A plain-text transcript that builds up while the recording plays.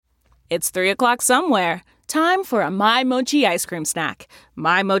It's 3 o'clock somewhere. Time for a My Mochi ice cream snack.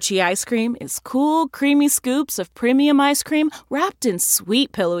 My Mochi ice cream is cool, creamy scoops of premium ice cream wrapped in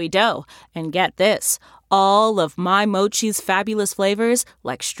sweet, pillowy dough. And get this, all of My Mochi's fabulous flavors,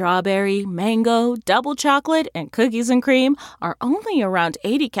 like strawberry, mango, double chocolate, and cookies and cream, are only around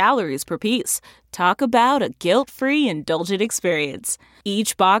 80 calories per piece. Talk about a guilt-free, indulgent experience.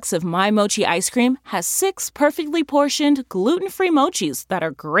 Each box of My Mochi ice cream has 6 perfectly portioned, gluten-free mochis that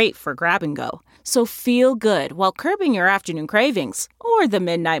are great for grab and go. So feel good while curbing your afternoon cravings or the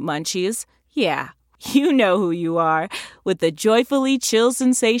midnight munchies. Yeah, you know who you are with the joyfully chill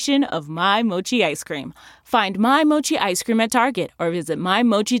sensation of My Mochi ice cream. Find My Mochi ice cream at Target or visit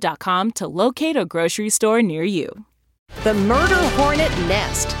MyMochi.com to locate a grocery store near you. The Murder Hornet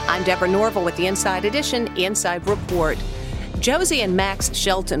Nest. I'm Deborah Norville with the Inside Edition Inside Report. Josie and Max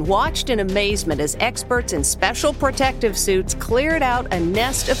Shelton watched in amazement as experts in special protective suits cleared out a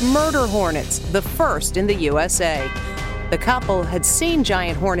nest of murder hornets, the first in the USA. The couple had seen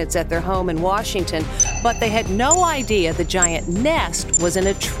giant hornets at their home in Washington, but they had no idea the giant nest was in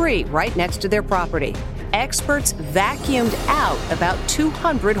a tree right next to their property. Experts vacuumed out about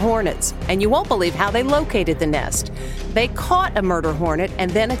 200 hornets, and you won't believe how they located the nest. They caught a murder hornet and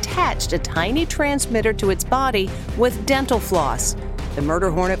then attached a tiny transmitter to its body with dental floss. The murder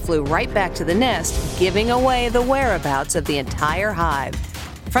hornet flew right back to the nest, giving away the whereabouts of the entire hive.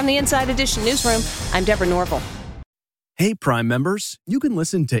 From the Inside Edition newsroom, I'm Deborah Norville. Hey, Prime members, you can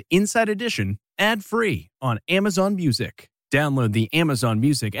listen to Inside Edition ad-free on Amazon Music. Download the Amazon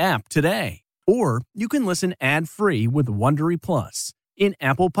Music app today. Or you can listen ad-free with Wondery Plus in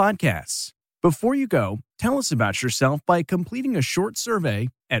Apple Podcasts. Before you go, tell us about yourself by completing a short survey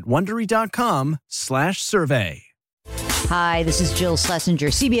at Wondery.com/survey. Hi, this is Jill Schlesinger,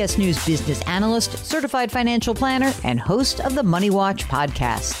 CBS News business analyst, certified financial planner, and host of the Money Watch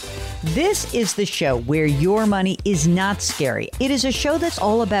podcast. This is the show where your money is not scary. It is a show that's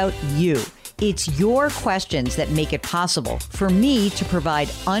all about you. It's your questions that make it possible for me to provide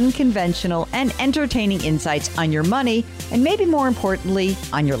unconventional and entertaining insights on your money, and maybe more importantly,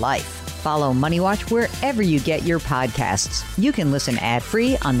 on your life. Follow Money Watch wherever you get your podcasts. You can listen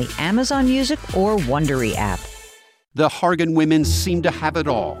ad-free on the Amazon Music or Wondery app. The Hargan women seem to have it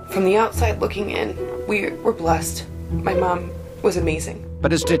all. From the outside looking in, we were blessed. My mom was amazing.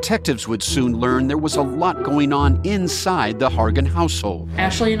 But as detectives would soon learn, there was a lot going on inside the Hargan household.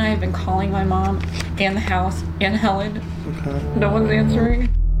 Ashley and I have been calling my mom and the house and Helen. Okay. No one's answering.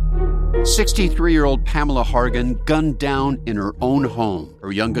 63-year-old Pamela Hargan gunned down in her own home.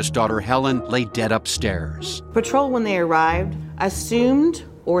 Her youngest daughter, Helen, lay dead upstairs. Patrol, when they arrived, assumed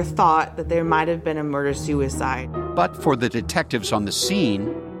or thought that there might have been a murder-suicide. But for the detectives on the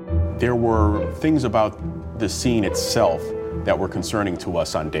scene, there were things about the scene itself that were concerning to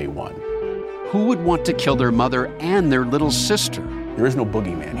us on day one. Who would want to kill their mother and their little sister? There is no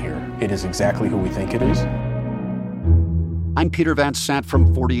boogeyman here. It is exactly who we think it is. I'm Peter Van Sant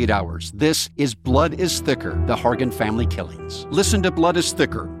from 48 Hours. This is Blood is Thicker, the Hargan Family Killings. Listen to Blood is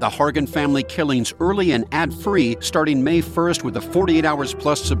Thicker, the Hargan Family Killings early and ad-free starting May 1st with a 48 Hours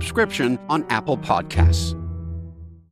Plus subscription on Apple Podcasts.